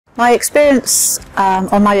My experience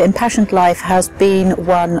on my Impassioned life has been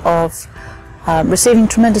one of receiving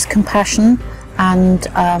tremendous compassion and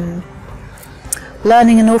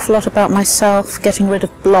learning an awful lot about myself, getting rid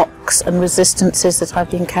of blocks and resistances that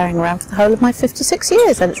I've been carrying around for the whole of my 56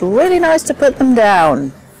 years, and it's really nice to put them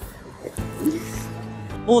down.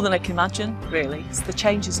 More than I can imagine, really. The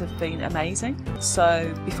changes have been amazing.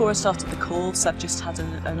 So before I started the course, I've just had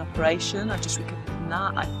an operation. I just recovered from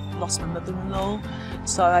that. I lost my mother-in-law.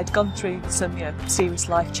 So I'd gone through some serious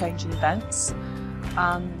life-changing events,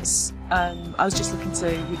 and I was just looking to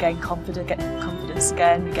regain confidence, get confidence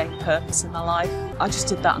again, regain purpose in my life. I just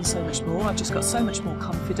did that and so much more. I've just got so much more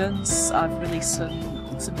confidence. I've released some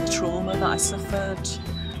of the trauma that I suffered.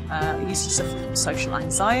 I used to suffer from social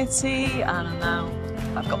anxiety, and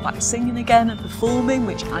I've got back to singing again and performing,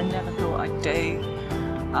 which I never thought I'd do.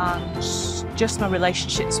 And just my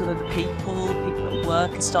relationships with other people at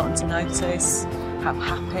work are starting to notice how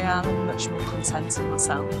happy I am and much more content in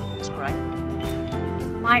myself. It's great.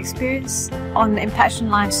 My experience on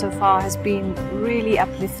Impassioned Life so far has been really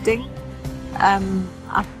uplifting.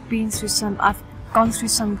 I've gone through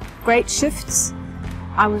some great shifts.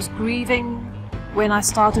 I was grieving when I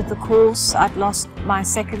started the course. I'd lost my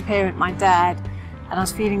second parent, my dad, and I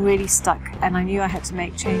was feeling really stuck, and I knew I had to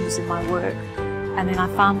make changes in my work. And then I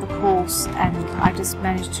found the course, and I just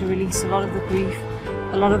managed to release a lot of the grief,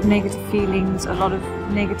 a lot of negative feelings, a lot of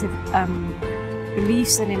negative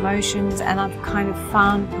beliefs and emotions, and I've kind of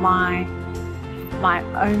found my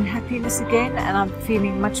own happiness again, and I'm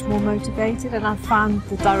feeling much more motivated, and I've found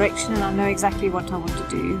the direction, and I know exactly what I want to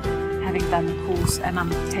do, having done the course, and I'm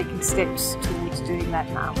taking steps towards doing that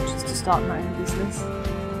now, which is to start my own business.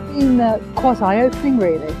 Been quite eye-opening,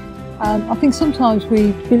 really. I think sometimes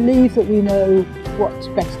we believe that we know what's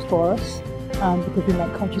best for us because we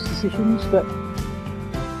make conscious decisions, but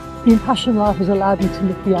the Impassioned life has allowed me to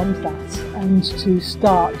look beyond that and to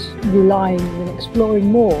start relying and exploring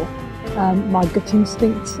more my gut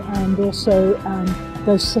instinct, and also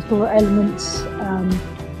those subtle elements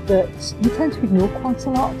that you tend to ignore quite a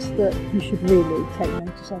lot, that you should really take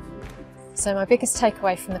notice of. So my biggest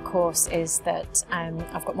takeaway from the course is that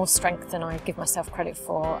I've got more strength than I give myself credit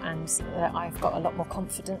for, and that I've got a lot more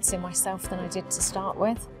confidence in myself than I did to start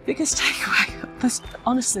with. Biggest takeaway?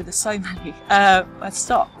 Honestly, there's so many. I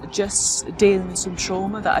stopped just dealing with some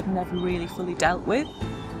trauma that I'd never really fully dealt with,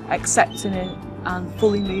 accepting it and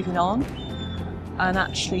fully moving on, and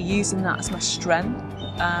actually using that as my strength.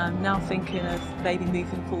 Now thinking of maybe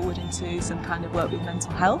moving forward into some kind of work with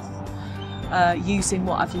mental health. Using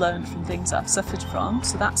what I've learned from things that I've suffered from,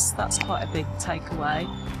 so that's quite a big takeaway.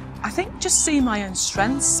 I think just seeing my own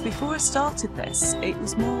strengths. Before I started this, it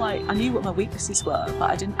was more like I knew what my weaknesses were,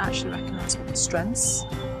 but I didn't actually recognise what my strengths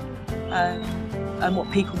and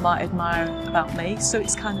what people might admire about me. So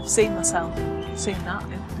it's kind of seeing myself, seeing that,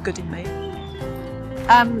 the good in me.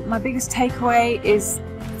 My biggest takeaway is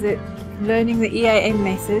that learning the EAM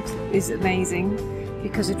method is amazing,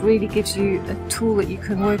 because it really gives you a tool that you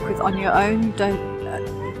can work with on your own.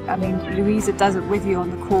 I mean, Louisa does it with you on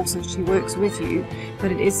the course and she works with you,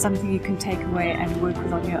 but it is something you can take away and work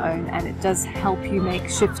with on your own, and it does help you make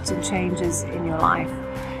shifts and changes in your life.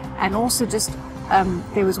 And also just,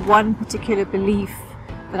 there was one particular belief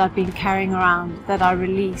that I'd been carrying around that I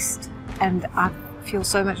released, and I feel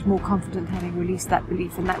so much more confident having released that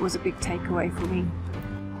belief, and that was a big takeaway for me.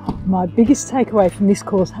 My biggest takeaway from this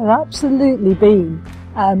course has absolutely been,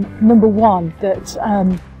 number one, that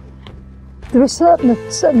there are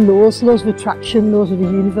certain laws of attraction, laws of the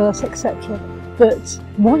universe, etc. that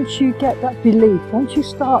once you get that belief, once you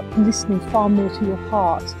start listening far more to your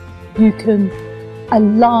heart, you can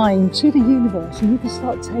align to the universe, and you can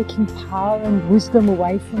start taking power and wisdom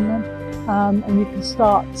away from them, and you can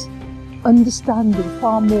start understanding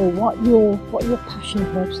far more what your passion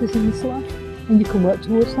and purpose is in this life. And you can work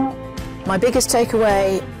towards that. My biggest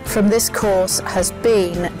takeaway from this course has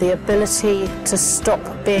been the ability to stop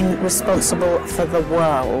being responsible for the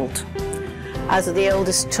world. As the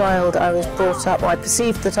oldest child, I was brought up, or I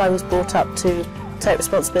perceived that I was brought up to take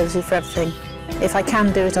responsibility for everything. If I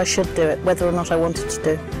can do it, I should do it, whether or not I wanted to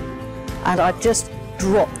do. And I've just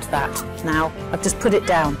dropped that now. I've just put it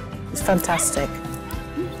down. It's fantastic.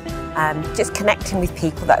 Just connecting with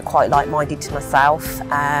people that are quite like-minded to myself.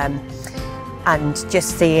 And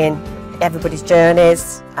just seeing everybody's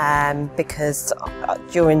journeys, because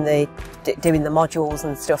during doing the modules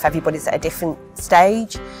and stuff, everybody's at a different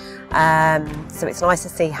stage, so it's nice to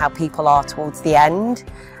see how people are towards the end,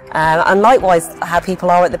 and likewise how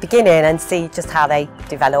people are at the beginning, and see just how they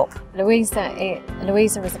develop. Louisa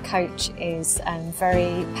as a coach is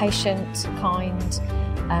very patient, kind,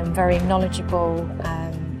 very knowledgeable,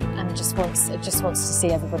 just wants to see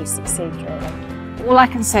everybody succeed, really. All I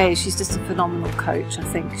can say is she's just a phenomenal coach. I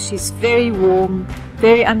think she's very warm,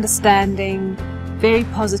 very understanding, very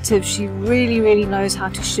positive. She really knows how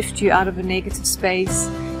to shift you out of a negative space.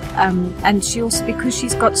 And she also, because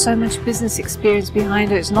she's got so much business experience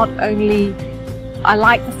behind her, it's not only, I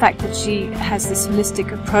like the fact that she has this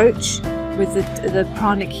holistic approach with the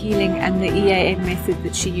pranic healing and the EAM method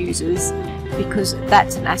that she uses, because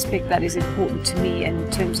that's an aspect that is important to me in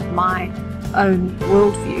terms of my own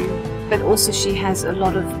worldview. But also she has a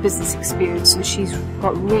lot of business experience, so she's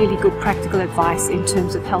got really good practical advice in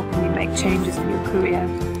terms of helping you make changes in your career.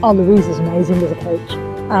 Oh, Louisa's amazing as a coach.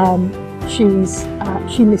 She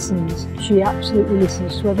listens. She absolutely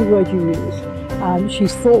listens to every word you use.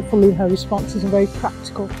 She's thoughtful in her responses and very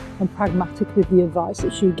practical and pragmatic with the advice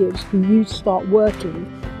that she gives for you to start working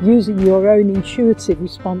using your own intuitive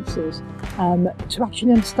responses to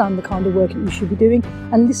actually understand the kind of work that you should be doing,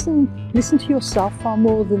 and listen to yourself far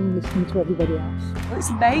more than listening to everybody else. Well, it's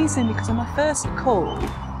amazing because on my first call,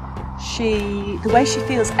 the way she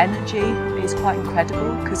feels energy is quite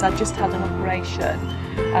incredible, because I just had an operation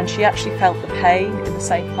and she actually felt the pain in the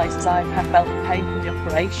same place as I have felt the pain from the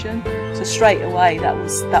operation. So straight away that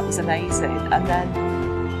was amazing. And then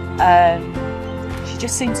she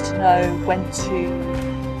just seems to know when to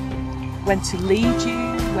lead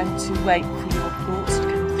you, when to wait for your thoughts to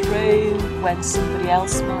come through, when somebody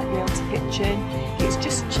else might be able to pitch in.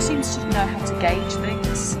 She seems to know how to gauge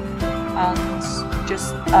things and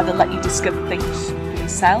just either let you discover things for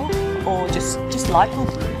yourself or just light bulb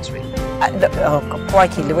moments, really. Oh,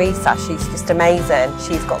 crikey, Louisa, she's just amazing.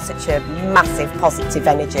 She's got such a massive positive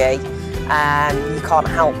energy. You can't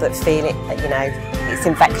help but feel it, you know, it's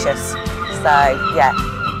infectious. So, yeah,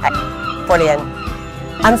 brilliant.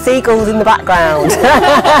 And seagulls in the background.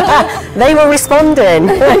 They were responding.